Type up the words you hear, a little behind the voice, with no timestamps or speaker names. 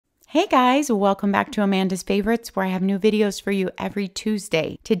Hey guys, welcome back to Amanda's Favorites, where I have new videos for you every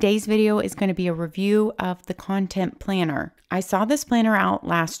Tuesday. Today's video is going to be a review of the Content Planner. I saw this planner out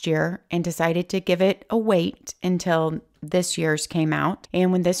last year and decided to give it a wait until this year's came out.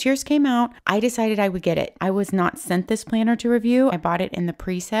 And when this year's came out, I decided I would get it. I was not sent this planner to review. I bought it in the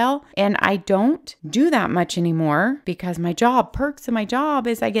pre-sale, and I don't do that much anymore because perks of my job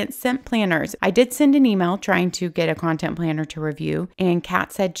is I get sent planners. I did send an email trying to get a content planner to review, and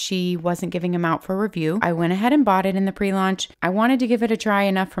Kat said she wasn't giving them out for review. I went ahead and bought it in the pre-launch. I wanted to give it a try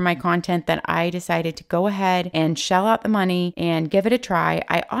enough for my content that I decided to go ahead and shell out the money and give it a try.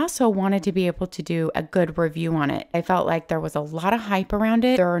 I also wanted to be able to do a good review on it. I felt like there was a lot of hype around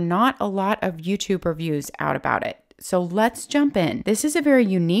it. There are not a lot of YouTube reviews out about it. So let's jump in. This is a very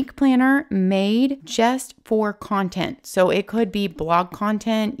unique planner made just for content. So it could be blog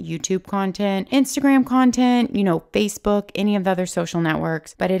content, YouTube content, Instagram content, Facebook, any of the other social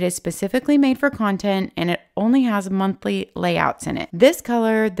networks, but it is specifically made for content and it only has monthly layouts in it. This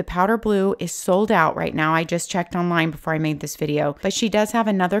color, the powder blue, is sold out right now. I just checked online before I made this video, but she does have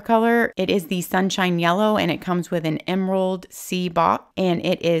another color. It is the sunshine yellow and it comes with an emerald sea box and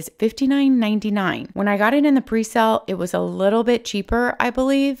it is $59.99. When I got it in the pre-sale, it was a little bit cheaper, I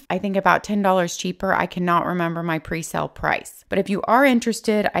believe. I think about $10 cheaper. I cannot remember my pre-sale price. But if you are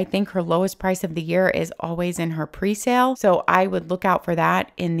interested, I think her lowest price of the year is always in her pre-sale. So I would look out for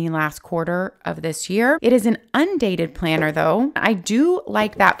that in the last quarter of this year. It is an undated planner though. I do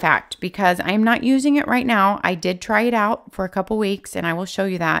like that fact because I'm not using it right now. I did try it out for a couple weeks and I will show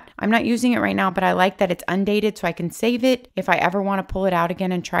you that. I'm not using it right now, but I like that it's undated so I can save it. If I ever want to pull it out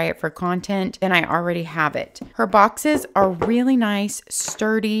again and try it for content, then I already have it. Her boxes are really nice,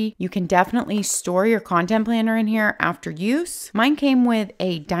 sturdy. You can definitely store your content planner in here after use. Mine came with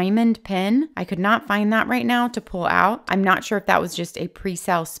a diamond pin. I could not find that right now to pull out. I'm not sure if that was just a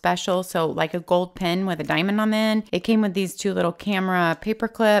pre-sale special, so like a gold pin with a diamond on the end. It came with these two little camera paper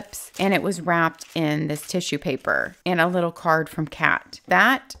clips and it was wrapped in this tissue paper and a little card from Kat.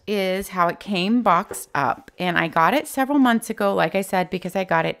 That is how it came boxed up, and I got it several months ago, like I said, because I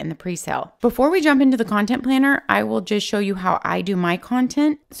got it in the pre-sale. Before we jump into the content planner, I will just show you how I do my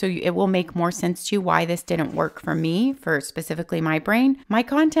content so it will make more sense to you why this didn't work for me, for specifically my brain. My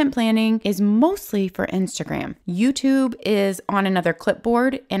content planning is mostly for Instagram. YouTube is on another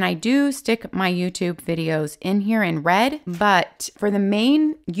clipboard, and I do stick my YouTube videos in here in red, but for the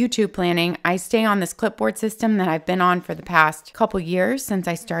main YouTube planning, I stay on this clipboard system that I've been on for the past couple years since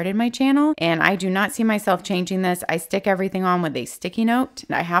I started my channel, and I do not see myself changing this. I stick everything on with a sticky note.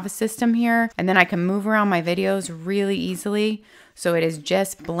 I have a system here, and then I can move around my videos really easily. So it is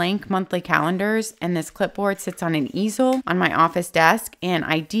just blank monthly calendars, and this clipboard sits on an easel on my office desk, and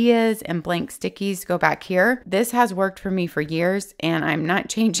ideas and blank stickies go back here. This has worked for me for years, and I'm not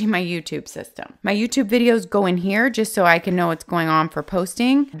changing my YouTube system. My YouTube videos go in here just so I can know what's going on for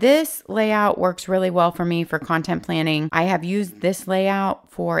posting. This layout works really well for me for content planning. I have used this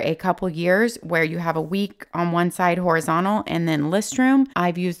layout for a couple years where you have a week on one side horizontal and then list room.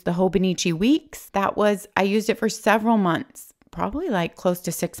 I've used the Hobonichi weeks. I used it for several months. Probably like close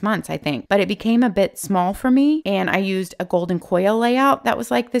to 6 months, I think. But it became a bit small for me, and I used a golden coil layout that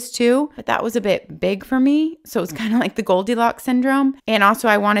was like this too, but that was a bit big for me. So it's kind of like the Goldilocks syndrome. And also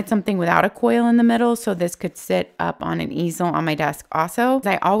I wanted something without a coil in the middle so this could sit up on an easel on my desk also.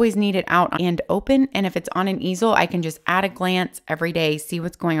 I always need it out and open, and if it's on an easel, I can just at a glance every day see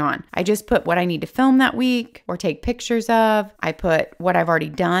what's going on. I just put what I need to film that week or take pictures of. I put what I've already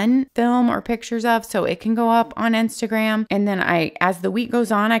done, film or pictures of, so it can go up on Instagram. And then as the week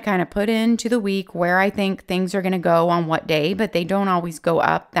goes on, I kind of put into the week where I think things are going to go on what day, but they don't always go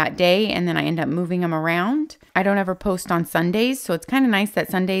up that day, and then I end up moving them around. I don't ever post on Sundays, so it's kind of nice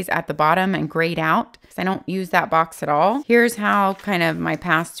that Sunday's at the bottom and grayed out because I don't use that box at all. Here's how kind of my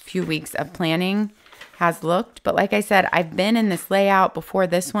past few weeks of planning has looked. But like I said, I've been in this layout before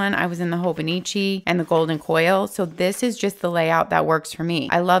this one. I was in the Hobonichi and the golden coil. So this is just the layout that works for me.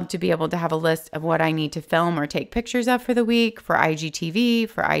 I love to be able to have a list of what I need to film or take pictures of for the week, for IGTV,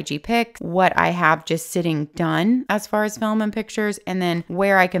 for IG pics, what I have just sitting done as far as film and pictures, and then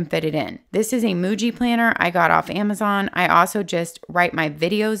where I can fit it in. This is a Muji planner I got off Amazon. I also just write my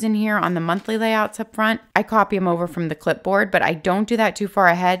videos in here on the monthly layouts up front. I copy them over from the clipboard, but I don't do that too far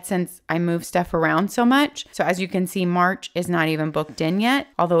ahead since I move stuff around so much. So as you can see, March is not even booked in yet,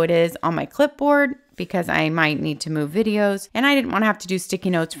 although it is on my clipboard because I might need to move videos, and I didn't want to have to do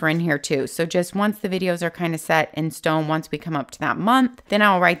sticky notes for in here too. So just once the videos are kind of set in stone, once we come up to that month, then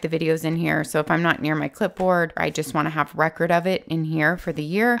I'll write the videos in here. So if I'm not near my clipboard, or I just want to have record of it in here for the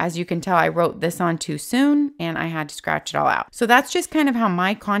year. As you can tell, I wrote this on too soon and I had to scratch it all out. So that's just kind of how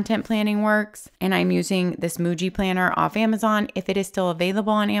my content planning works. And I'm using this Muji planner off Amazon. If it is still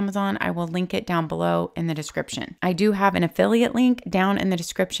available on Amazon, I will link it down below in the description. I do have an affiliate link down in the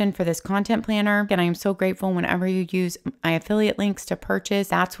description for this content planner. And I am so grateful whenever you use my affiliate links to purchase.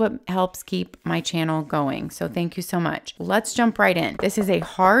 That's what helps keep my channel going. So thank you so much. Let's jump right in. This is a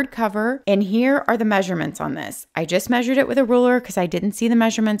hardcover, and here are the measurements on this. I just measured it with a ruler because I didn't see the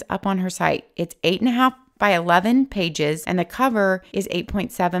measurements up on her site. It's 8.5 by 11 pages, and the cover is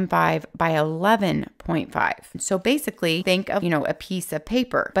 8.75 by 11.5. So basically think of, a piece of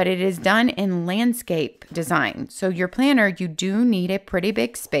paper, but it is done in landscape design. So your planner, you do need a pretty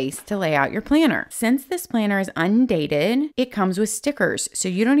big space to lay out your planner. Since this planner is undated, it comes with stickers. So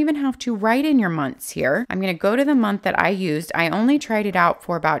you don't even have to write in your months here. I'm going to go to the month that I used. I only tried it out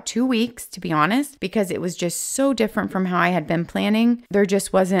for about 2 weeks, to be honest, because it was just so different from how I had been planning. There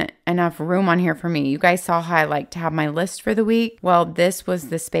just wasn't enough room on here for me. You guys saw how I like to have my list for the week. Well, this was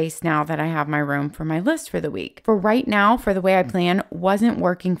the space now that I have my room for my list for the week. For right now, for the way I plan, wasn't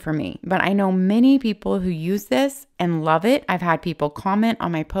working for me. But I know many people who use this and love it. I've had people comment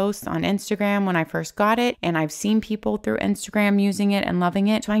on my posts on Instagram when I first got it, and I've seen people through Instagram using it and loving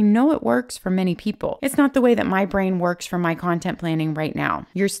it. So I know it works for many people. It's not the way that my brain works for my content planning right now.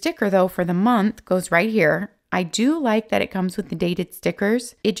 Your sticker, though, for the month goes right here. I do like that it comes with the dated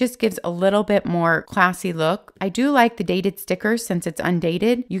stickers. It just gives a little bit more classy look. I do like the dated stickers since it's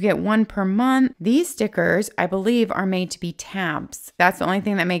undated. You get one per month. These stickers, I believe, are made to be tabs. That's the only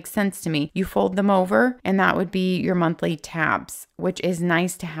thing that makes sense to me. You fold them over and that would be your monthly tabs, which is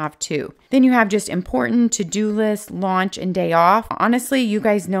nice to have too. Then you have just important to-do list, launch, and day off. Honestly, you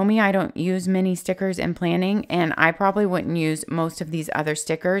guys know me. I don't use many stickers in planning, and I probably wouldn't use most of these other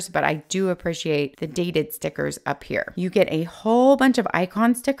stickers, but I do appreciate the dated stickers up here. You get a whole bunch of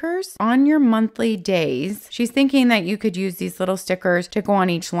icon stickers on your monthly days. She's thinking that you could use these little stickers to go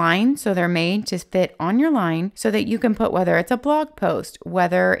on each line. So they're made to fit on your line so that you can put whether it's a blog post,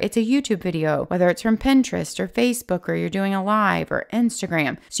 whether it's a YouTube video, whether it's from Pinterest or Facebook, or you're doing a live or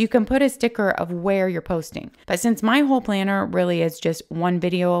Instagram. So you can put a sticker of where you're posting. But since my whole planner really is just one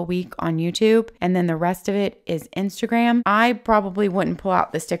video a week on YouTube and then the rest of it is Instagram, I probably wouldn't pull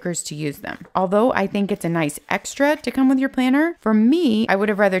out the stickers to use them. Although I think it's a nice extra to come with your planner. For me, I would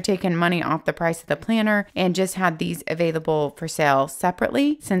have rather taken money off the price of the planner and just had these available for sale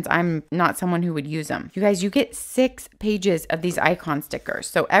separately, since I'm not someone who would use them. You guys, you get 6 pages of these icon stickers.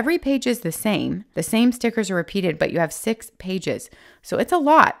 So every page is the same. The same stickers are repeated, but you have 6 pages. So it's a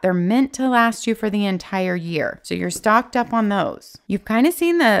lot. They're meant to last you for the entire year. So you're stocked up on those. You've kind of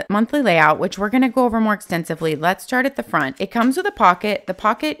seen the monthly layout, which we're going to go over more extensively. Let's start at the front. It comes with a pocket. The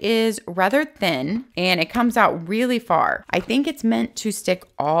pocket is rather thin and it comes out really far. I think it's meant to stick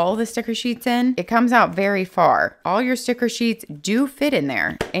all the sticker sheets in. It comes out very far. All your sticker sheets do fit in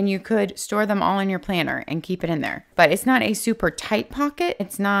there, and you could store them all in your planner and keep it in there. But it's not a super tight pocket.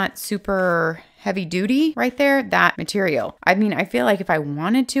 It's not super heavy duty right there, that material. I mean, I feel like if I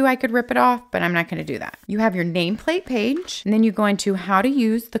wanted to, I could rip it off, but I'm not going to do that. You have your nameplate page, and then you go into how to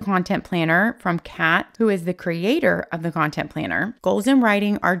use the content planner from Kat, who is the creator of the content planner. Goals in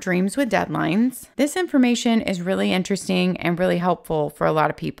writing are dreams with deadlines. This information is really interesting and really helpful for a lot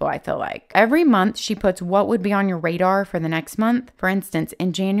of people, I feel like. Every month, she puts what would be on your radar for the next month. For instance,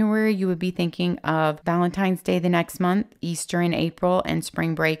 in January, you would be thinking of Valentine's Day the next month, Easter in April, and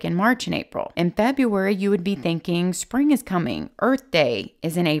spring break in March and April. In February, you would be thinking spring is coming, Earth Day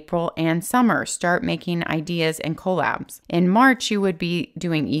is in April, and summer. Start making ideas and collabs. In March, you would be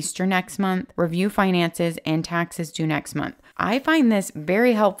doing Easter next month, review finances, and taxes due next month. I find this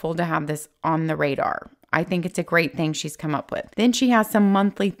very helpful to have this on the radar. I think it's a great thing she's come up with. Then she has some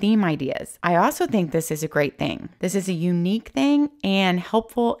monthly theme ideas. I also think this is a great thing. This is a unique thing and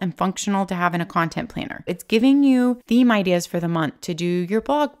helpful and functional to have in a content planner. It's giving you theme ideas for the month to do your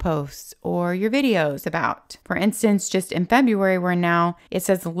blog posts or your videos about. For instance, just in February, where now it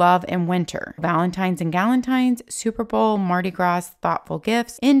says love and winter, Valentine's and Galentine's, Super Bowl, Mardi Gras, thoughtful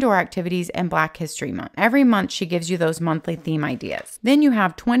gifts, indoor activities, and Black History Month. Every month she gives you those monthly theme ideas. Then you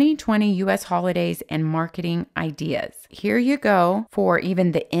have 2020 US holidays and marketing ideas. Here you go for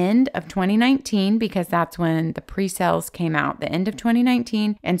even the end of 2019, because that's when the pre-sales came out, the end of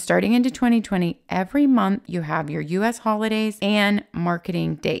 2019, and starting into 2020, every month you have your US holidays and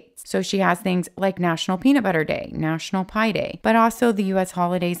marketing dates. dates. So she has things like National Peanut Butter Day, National Pie Day, but also the US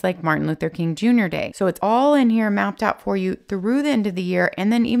holidays like Martin Luther King Jr. Day. So it's all in here mapped out for you through the end of the year,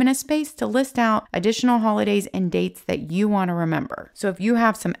 and then even a space to list out additional holidays and dates that you want to remember. So if you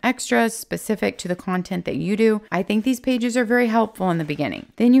have some extras specific to the content that you do, I think these pages are very helpful in the beginning.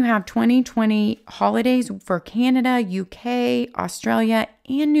 Then you have 2020 holidays for Canada, UK, Australia,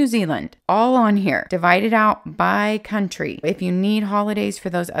 and New Zealand, all on here, divided out by country. If you need holidays for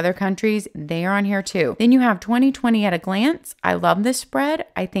those other countries, they are on here too. Then you have 2020 at a glance. I love this spread.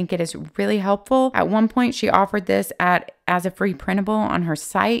 I think it is really helpful. At one point, she offered this as a free printable on her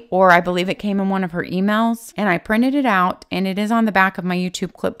site, or I believe it came in one of her emails, and I printed it out, and it is on the back of my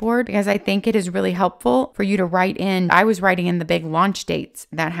YouTube clipboard because I think it is really helpful for you to write in. I was writing in the big launch dates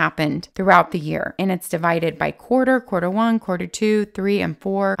that happened throughout the year, and it's divided by quarter, quarter 1, quarter 2, 3, and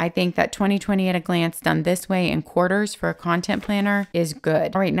 4. I think that 2020 at a glance done this way in quarters for a content planner is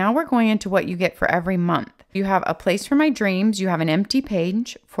good. All right, now we're going into what you get for every month. You have a place for my dreams. You have an empty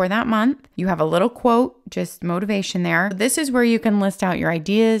page for that month. You have a little quote, just motivation there. This is where you can list out your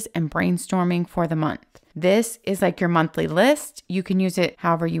ideas and brainstorming for the month. This is like your monthly list. You can use it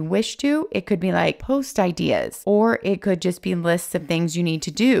however you wish to. It could be like post ideas, or it could just be lists of things you need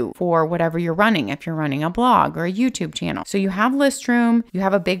to do for whatever you're running, if you're running a blog or a YouTube channel. So you have list room, you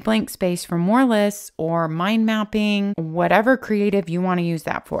have a big blank space for more lists or mind mapping, whatever creative you want to use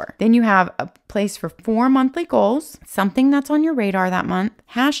that for. Then you have a place for 4 monthly goals, something that's on your radar that month,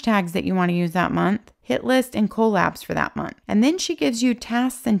 hashtags that you want to use that month, hit list, and collabs for that month. And then she gives you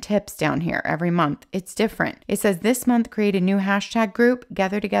tasks and tips down here every month. It's different. It says this month, create a new hashtag group,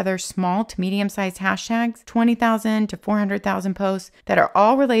 gather together small to medium-sized hashtags, 20,000 to 400,000 posts that are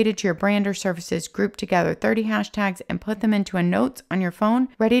all related to your brand or services, group together 30 hashtags and put them into a notes on your phone,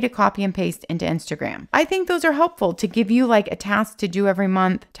 ready to copy and paste into Instagram. I think those are helpful to give you like a task to do every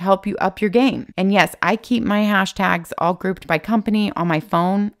month to help you up your game. And yes, I keep my hashtags all grouped by company on my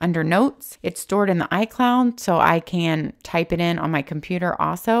phone under notes. It's stored in the iCloud, so I can type it in on my computer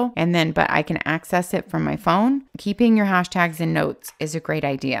also, but I can access it from my phone. Keeping your hashtags in notes is a great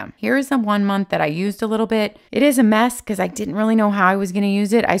idea. Here is the 1 month that I used a little bit. It is a mess because I didn't really know how I was going to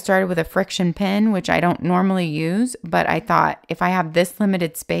use it. I started with a friction pen, which I don't normally use, but I thought if I have this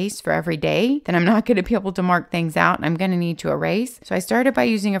limited space for every day, then I'm not going to be able to mark things out and I'm going to need to erase. So I started by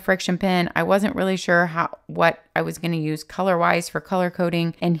using a friction pen. I wasn't really sure what I was going to use color-wise for color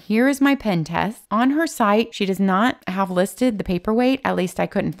coding. And here is my pen test. On her site, she does not have listed the paperweight. At least I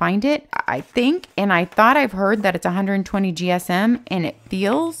couldn't find it, I think. And I thought I've heard that it's 120 GSM, and it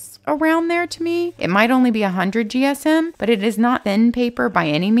feels around there to me. It might only be 100 GSM, but it is not thin paper by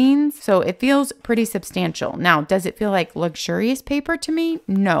any means. So it feels pretty substantial. Now, does it feel like luxurious paper to me?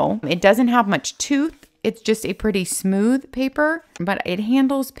 No. It doesn't have much tooth. It's just a pretty smooth paper, but it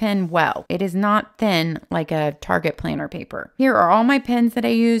handles pen well. It is not thin like a Target planner paper. Here are all my pens that I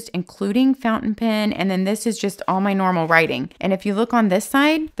used, including fountain pen, and then this is just all my normal writing. And if you look on this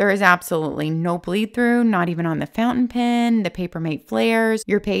side, there is absolutely no bleed through, not even on the fountain pen. The Papermate flares.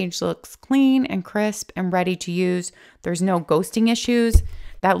 Your page looks clean and crisp and ready to use. There's no ghosting issues.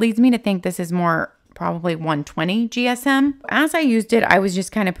 That leads me to think this is more probably 120 GSM. As I used it, I was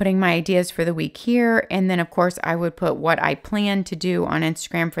just kind of putting my ideas for the week here. And then of course I would put what I plan to do on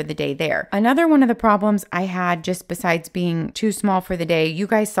Instagram for the day there. Another one of the problems I had, just besides being too small for the day, you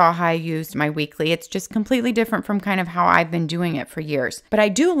guys saw how I used my weekly. It's just completely different from kind of how I've been doing it for years. But I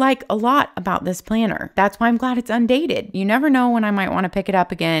do like a lot about this planner. That's why I'm glad it's undated. You never know when I might want to pick it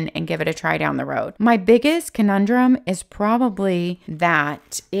up again and give it a try down the road. My biggest conundrum is probably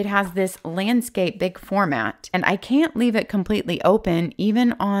that it has this landscape big format, and I can't leave it completely open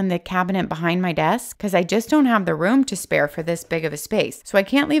even on the cabinet behind my desk because I just don't have the room to spare for this big of a space. So I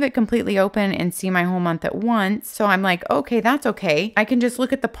can't leave it completely open and see my whole month at once. So I'm like, okay, that's okay. I can just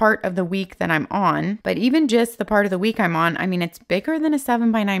look at the part of the week that I'm on, but even just the part of the week I'm on, I mean, it's bigger than a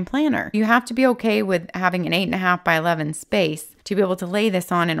 7x9 planner. You have to be okay with having an 8.5 by 11 space to be able to lay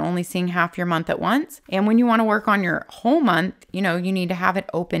this on and only seeing half your month at once. And when you want to work on your whole month, you need to have it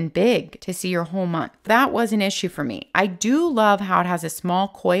open big to see your whole month. That was an issue for me. I do love how it has a small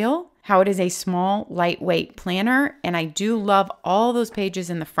coil, how it is a small, lightweight planner, and I do love all those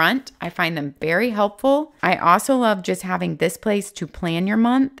pages in the front. I find them very helpful. I also love just having this place to plan your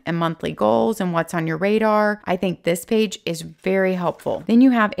month and monthly goals and what's on your radar. I think this page is very helpful. Then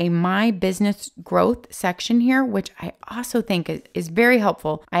you have a My Business Growth section here, which I also think is very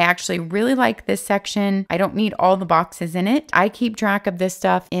helpful. I actually really like this section. I don't need all the boxes in it. I keep track of this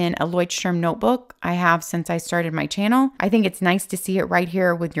stuff in a Leuchtturm notebook I have since I started my channel. I think it's nice to see it right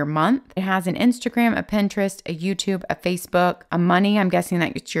here with your month. month. It has an Instagram, a Pinterest, a YouTube, a Facebook, a money. I'm guessing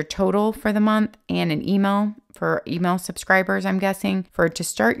that it's your total for the month, and an email for email subscribers, I'm guessing, for to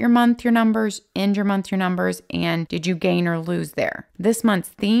start your month, your numbers, end your month, your numbers, and did you gain or lose there. This month's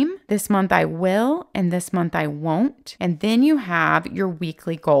theme, this month I will, and this month I won't. And then you have your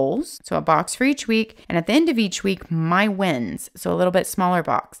weekly goals. So a box for each week. And at the end of each week, my wins. So a little bit smaller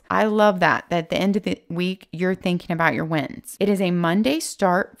box. I love that at the end of the week, you're thinking about your wins. It is a Monday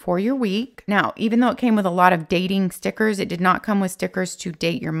start for your week. Now, even though it came with a lot of dating stickers, it did not come with stickers to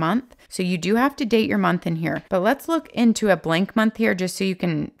date your month. So you do have to date your month in here. But let's look into a blank month here just so you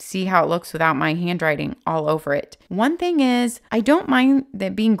can see how it looks without my handwriting all over it. One thing is, I don't mind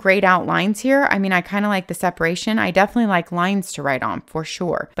that being grayed out lines here. I mean, I kind of like the separation. I definitely like lines to write on for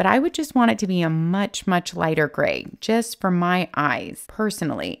sure. But I would just want it to be a much, much lighter gray just for my eyes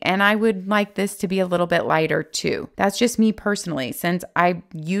personally. And I would like this to be a little bit lighter too. That's just me personally. Since I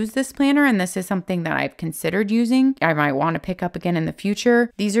use this planner and this is something that I've considered using, I might want to pick up again in the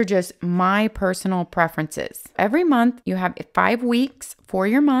future. These are just my personal preferences. Every month you have 5 weeks for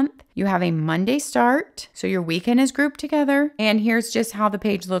your month. You have a Monday start, so your weekend is grouped together. And here's just how the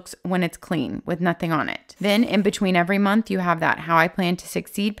page looks when it's clean with nothing on it. Then in between every month, you have that How I Plan to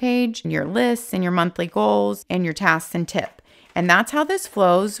Succeed page, and your lists and your monthly goals and your tasks and tip. And that's how this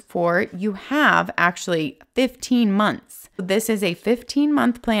flows for, you have actually 15 months. This is a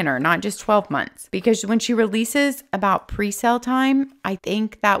 15-month planner, not just 12 months. Because when she releases about pre-sale time, I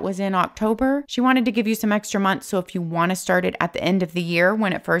think that was in October, she wanted to give you some extra months. So if you want to start it at the end of the year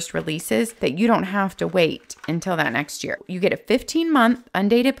when it first releases, that you don't have to wait until that next year. You get a 15-month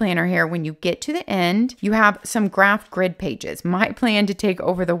undated planner here. When you get to the end, you have some graph grid pages. My plan to take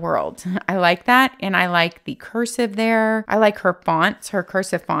over the world. I like that. And I like the cursive there. I like her fonts. Her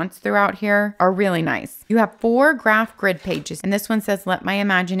cursive fonts throughout here are really nice. You have 4 graph grid pages. And this one says, let my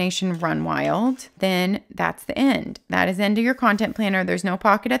imagination run wild. Then that's the end. That is end of your content planner. There's no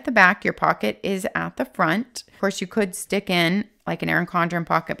pocket at the back. Your pocket is at the front. Of course, you could stick in like an ERIN CONDREN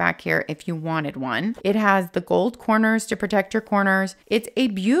pocket back here if you wanted one. It has the gold corners to protect your corners. It's a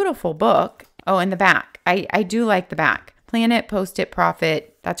beautiful book. Oh, and the back. I do like the back. Plan it, post it, profit.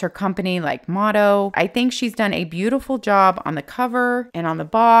 That's her company like motto. I think she's done a beautiful job on the cover and on the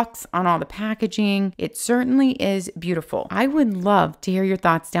box, on all the packaging. It certainly is beautiful. I would love to hear your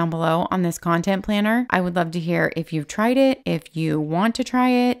thoughts down below on this content planner. I would love to hear if you've tried it, if you want to try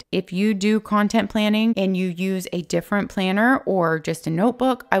it, if you do content planning and you use a different planner or just a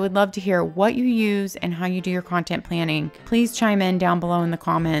notebook. I would love to hear what you use and how you do your content planning. Please chime in down below in the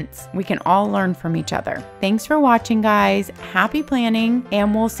comments. We can all learn from each other. Thanks for watching, guys. Happy planning,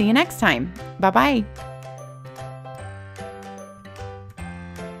 and we'll see you next time. Bye-bye.